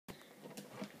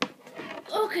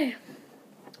Okay,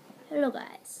 hello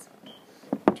guys.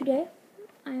 Today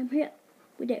I am here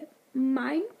with a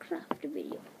Minecraft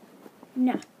video.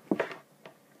 Now,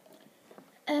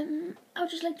 I would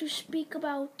just like to speak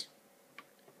about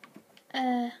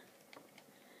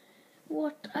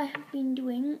what I have been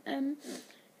doing. The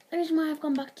reason why I've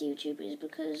gone back to YouTube is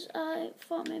because I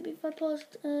thought maybe if I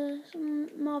post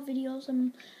some more videos,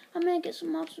 I may get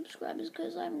some more subscribers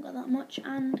because I haven't got that much,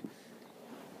 and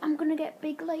I'm gonna get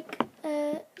big like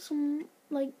some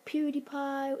like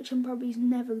PewDiePie, which I'm probably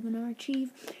never gonna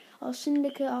achieve, or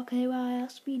Syndicate, or KY, or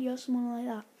Speedy, or someone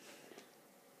like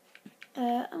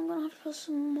that. I'm gonna have to post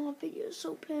some more videos.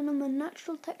 So playing on the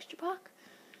natural texture pack,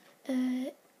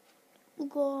 we'll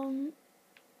go on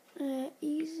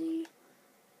easy,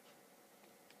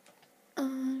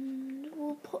 and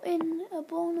we'll put in a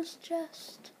bonus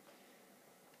chest.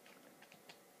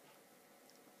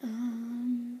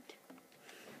 And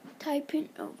type in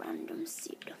a random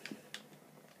seed.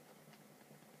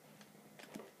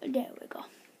 There we go.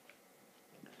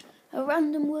 A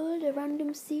random word, a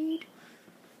random seed.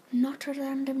 Not a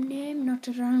random name, not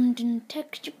a random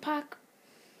texture pack.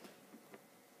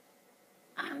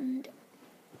 And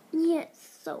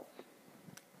yes, so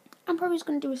I'm probably just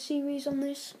going to do a series on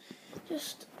this.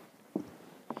 Just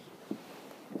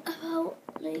about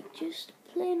like just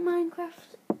playing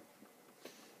Minecraft.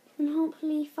 And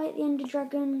hopefully fight the Ender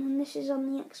Dragon, and this is on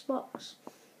the Xbox.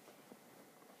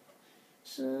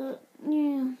 So,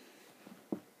 yeah.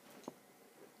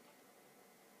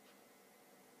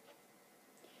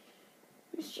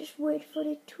 Let's just wait for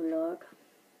it to load.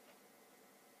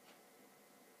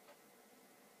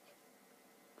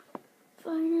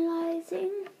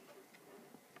 Finalizing.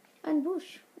 And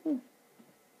bush. Ooh.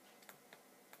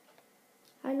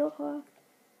 Aloha.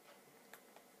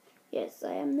 Yes,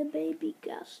 I am the baby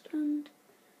guest, and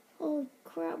oh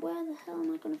crap, where the hell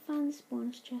am I going to find this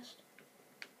bonus chest?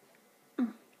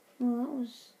 Oh, well, that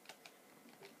was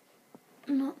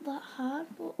not that hard,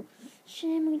 but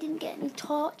shame we didn't get any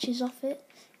torches off it,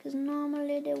 because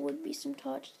normally there would be some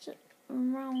torches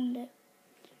around it.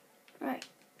 Right,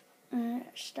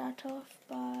 start off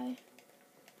by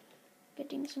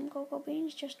getting some cocoa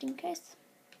beans just in case.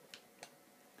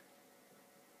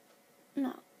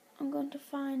 Now, I'm going to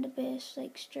find a base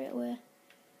like straight away.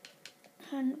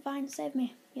 And Vine, save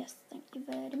me. Yes, thank you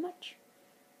very much.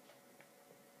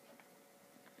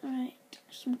 Alright,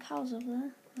 some cows over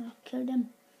there. I'll kill them.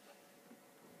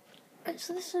 Right,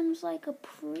 so this seems like a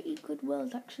pretty good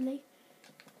world actually.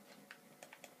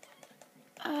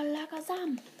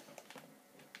 Alakazam.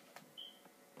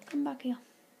 Come back here.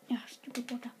 Yeah,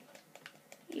 stupid water.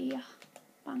 Yeah,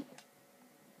 bang.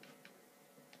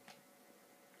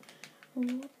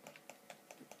 Oh.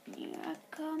 Yeah,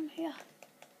 come here.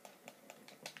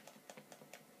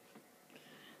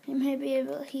 You may be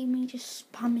able to hear me just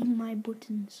spamming my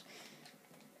buttons.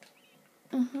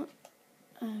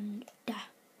 And da.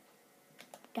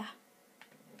 Da.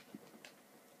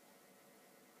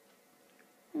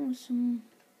 Oh, some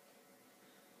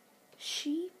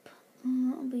sheep.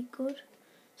 That'll be good.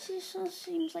 So this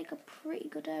seems like a pretty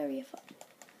good area for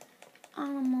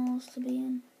animals to be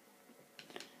in.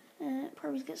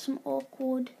 Probably get some oak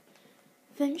wood.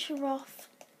 Venture off.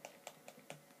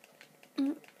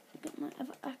 Get my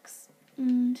other axe,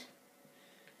 and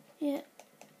yeah,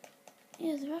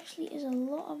 there actually is a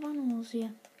lot of animals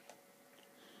here.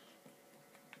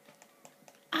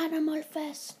 Animal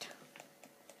Fest.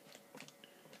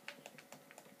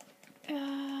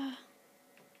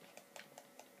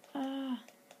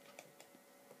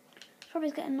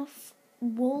 Probably get enough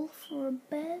wool for a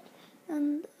bed,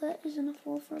 and there is enough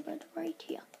wool for a bed right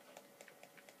here.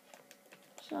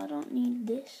 So I don't need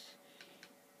this.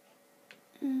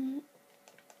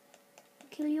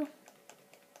 Kill you.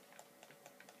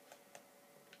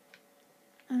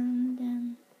 And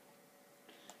then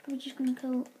I'm just gonna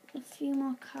kill a few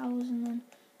more cows, and then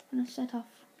I'm gonna set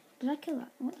off. Did I kill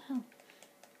that? What the hell?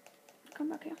 Come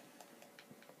back here.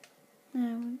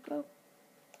 There we go.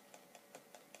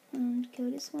 And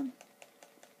kill this one.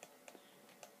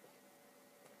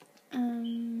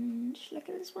 And should I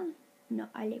kill this one? No,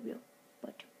 I leave you.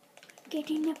 But get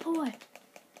in the pool.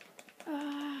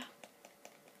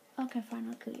 Okay, fine,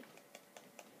 I'll kill you.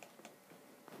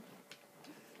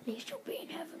 At least you'll be in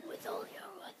heaven with all your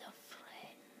other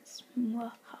friends.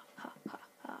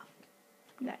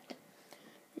 Right.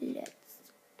 Let's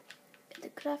get the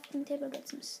crafting table, get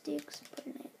some sticks, put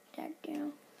that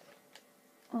down.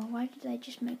 Oh, why did I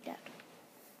just make that?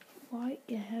 Why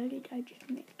the hell did I just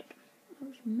make that? I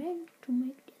was meant to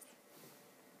make this.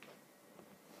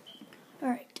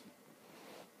 Alright.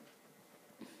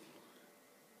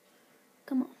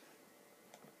 Come on.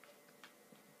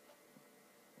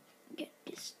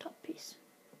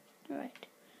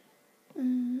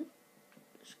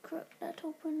 that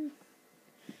open.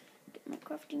 Get my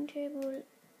crafting table.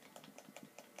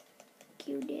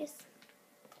 Cue this.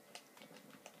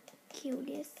 Cue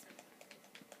this.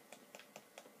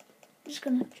 I'm just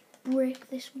gonna break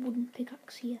this wooden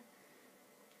pickaxe here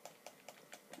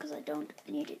because I don't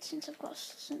need it since I got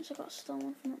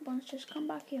stolen from that bunch. Just come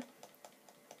back here.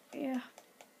 Yeah.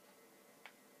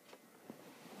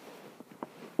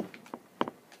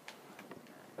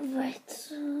 Right,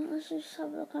 so let's just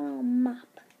have a look on our map.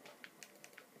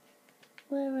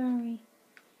 Where are we?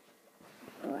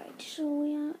 Right, so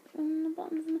we are on the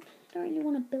bottom of the map. I don't really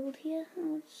want to build here. I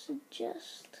would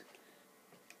suggest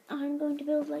I'm going to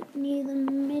build like near the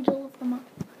middle of the map.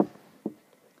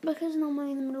 Because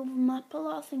normally in the middle of the map a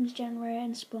lot of things generate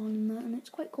and spawn in there, and it's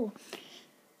quite cool.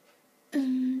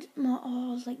 And more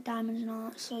ores like diamonds and all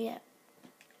that, so yeah.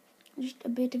 Just a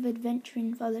bit of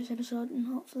adventuring for this episode, and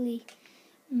hopefully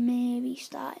maybe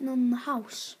starting on the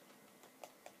house.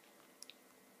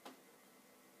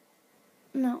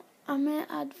 Now, I may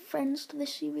add friends to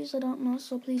this series, I don't know,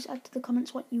 so please add to the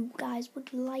comments what you guys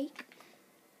would like.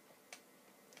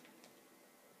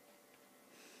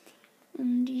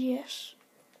 And yes.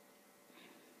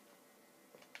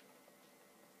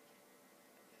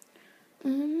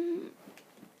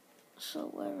 So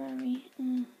where are we?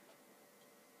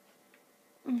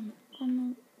 On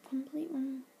the complete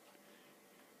one.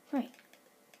 Right.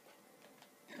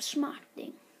 Smart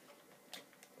thing.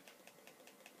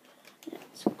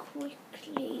 Let's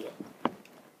quickly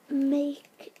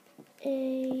make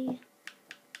a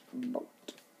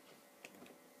boat.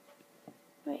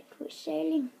 Right, we're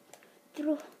sailing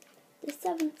through the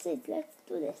 7 seas. Let's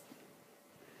do this.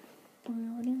 We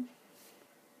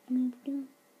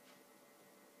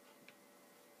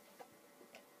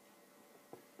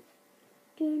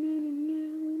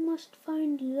must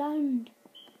find land.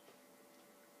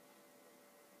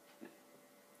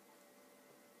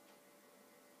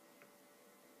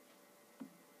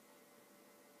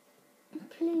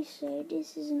 Please say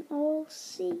this is an all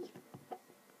sea.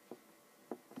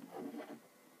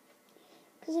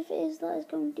 Because if it is, that is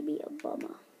going to be a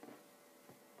bummer.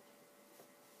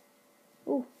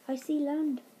 Oh, I see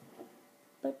land.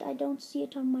 But I don't see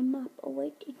it on my map. Oh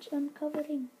wait, it's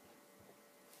uncovering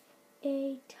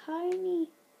a tiny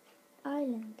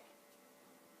island.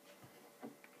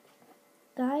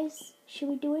 Guys, should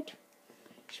we do it?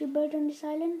 Should we build on this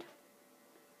island?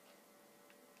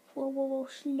 Whoa,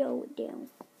 slow it down.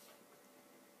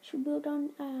 Should we build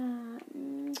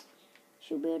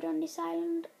on this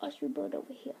island, or should we build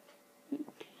over here?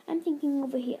 I'm thinking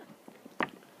over here.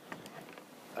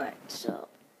 Alright, so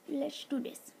let's do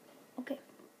this. Okay.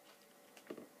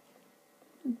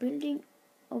 Building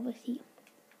over here.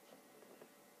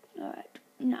 Alright,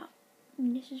 now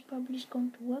this is probably just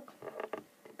going to work.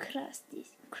 Crash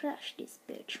this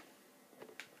bitch.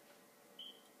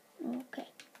 Okay.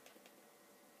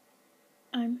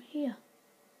 I'm here.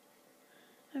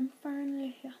 I'm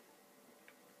finally here.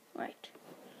 Right.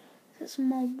 There's some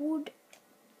more wood.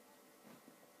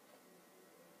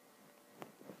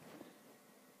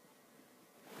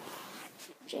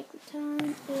 Check the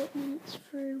time, 8 minutes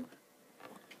through.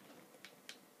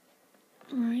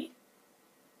 Alright.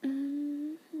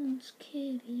 It's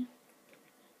cavey.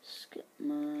 Let's get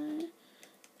my...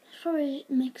 Probably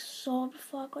make a saw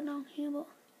before I go down here, but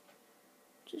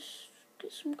just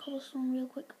get some cobblestone real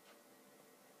quick.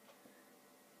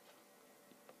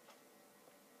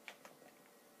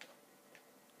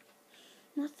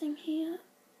 Nothing here.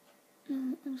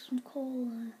 No, there's some coal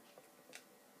there.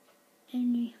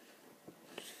 Any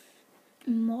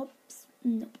mobs?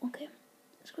 Nope. Okay.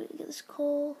 Let's quickly get this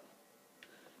coal.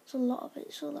 There's a lot of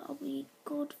it, so that'll be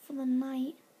good for the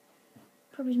night.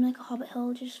 Probably make a hobbit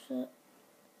hill just for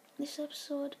this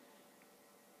episode.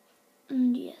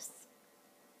 And yes.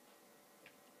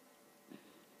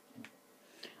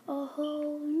 A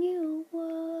whole new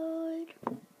world.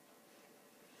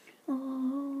 A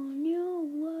whole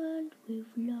new world with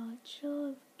lots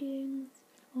of things.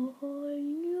 A whole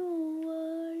new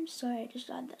world. Sorry, I just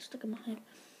had that stuck in my head.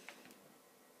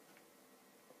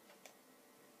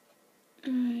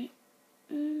 Alright.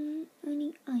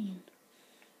 Any iron?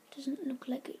 Doesn't look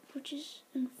like it, which is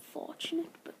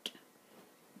unfortunate, but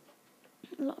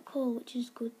a lot of coal, which is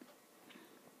good.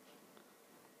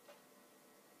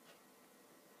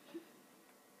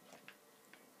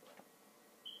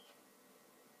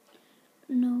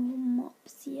 No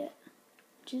mobs yet,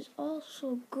 which is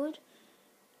also good.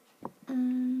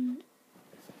 And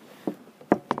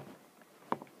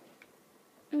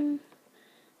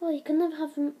well, you can never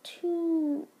have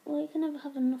you can never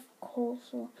have enough coal,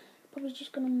 so probably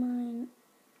just gonna mine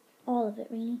all of it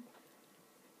really.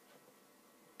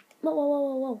 Whoa, whoa, whoa,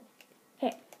 whoa, whoa.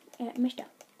 Hey, mister.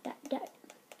 That.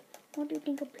 What do you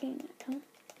think of playing at, huh?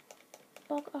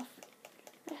 Fuck off.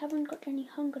 I haven't got any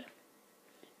hunger.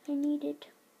 I need it.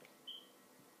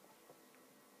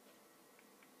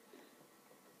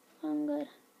 Hunger.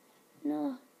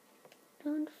 No.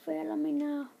 Don't fail on me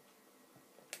now.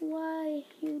 Why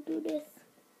you do this?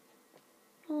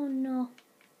 Oh no.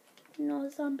 No,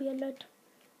 zombie alert.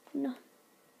 No.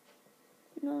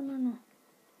 No, no, no.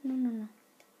 No, no, no.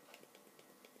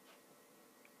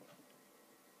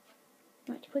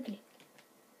 Right, quickly.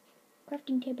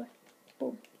 Crafting table.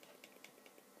 Boom.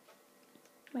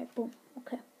 Right, boom.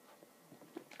 Okay.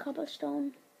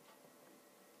 Cobblestone.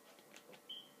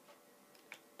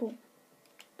 Boom.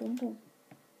 Boom, boom.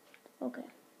 Okay.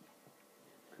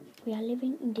 We are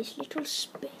living in this little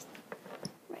space.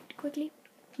 Right, quickly.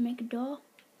 Make a door.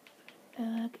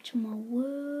 Get some more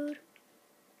wood.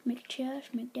 Make a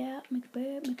chest. Make that. Make a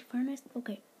bed. Make a furnace.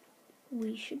 Okay.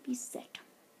 We should be set.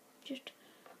 Just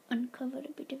uncover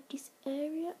a bit of this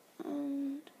area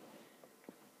and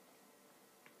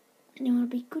then we'll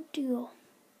be good to go.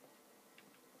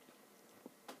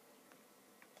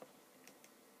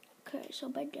 Okay, so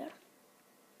bed there.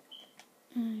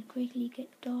 And quickly get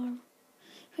the door.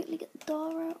 Quickly get the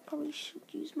door out. Probably should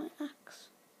use my axe.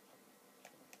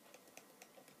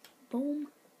 Boom.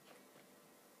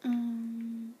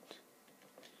 And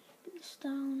put this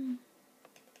down.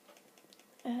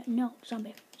 No,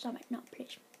 zombie, no,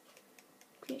 please.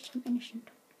 Please, I'm innocent.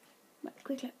 But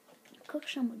quickly, cook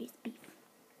some of this beef.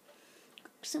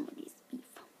 Cook some of this beef.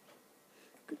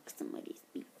 Cook some of this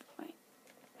beef. Right.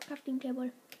 Crafting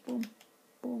table. Boom.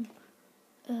 Boom.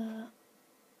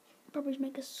 Probably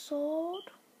make a sword.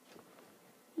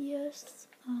 Yes.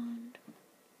 And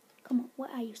come on, where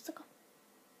are you, sucker?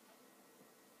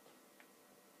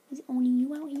 Is it only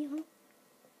you out here, huh?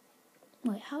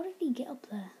 Wait, how did he get up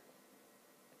there?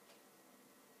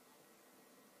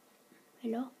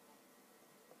 Hello?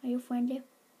 Are you friendly?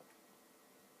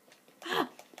 Ah!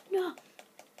 No!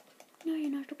 No, you're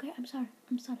not okay. I'm sorry.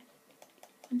 I'm sorry.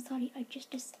 I'm sorry. I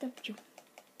just disturbed you.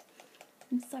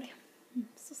 I'm sorry. I'm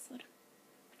so sorry.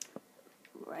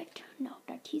 Right. Now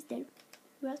that he's dead,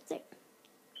 we are safe.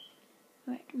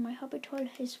 Right. My hobbit hole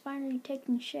is finally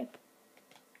taking shape.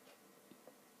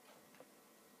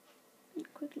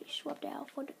 Quickly swap that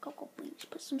out for the cocoa beans.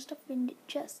 Put some stuff in the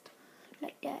chest.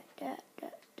 Like that.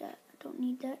 Don't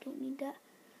need that. Don't need that.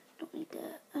 Don't need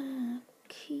that.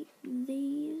 Keep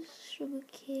these sugar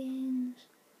canes.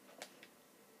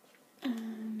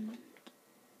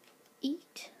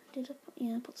 Eat. Did I put?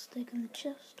 Yeah, I put steak in the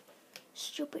chest.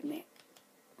 Stupid mate.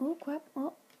 Oh crap.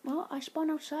 Oh, I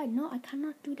spawn outside. No, I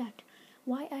cannot do that.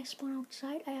 Why I spawn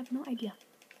outside? I have no idea.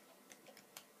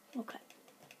 Okay.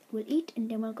 We'll eat and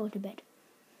then we'll go to bed.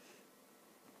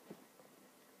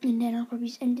 And then I'll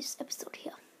probably end this episode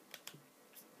here.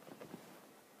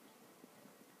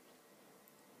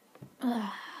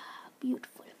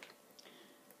 Beautiful.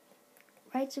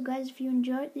 Right, so guys, if you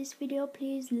enjoyed this video,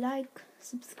 please like,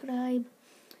 subscribe,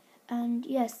 and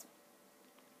yes.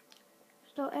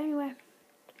 So anyway,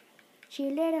 see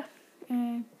you later,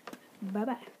 and bye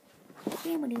bye.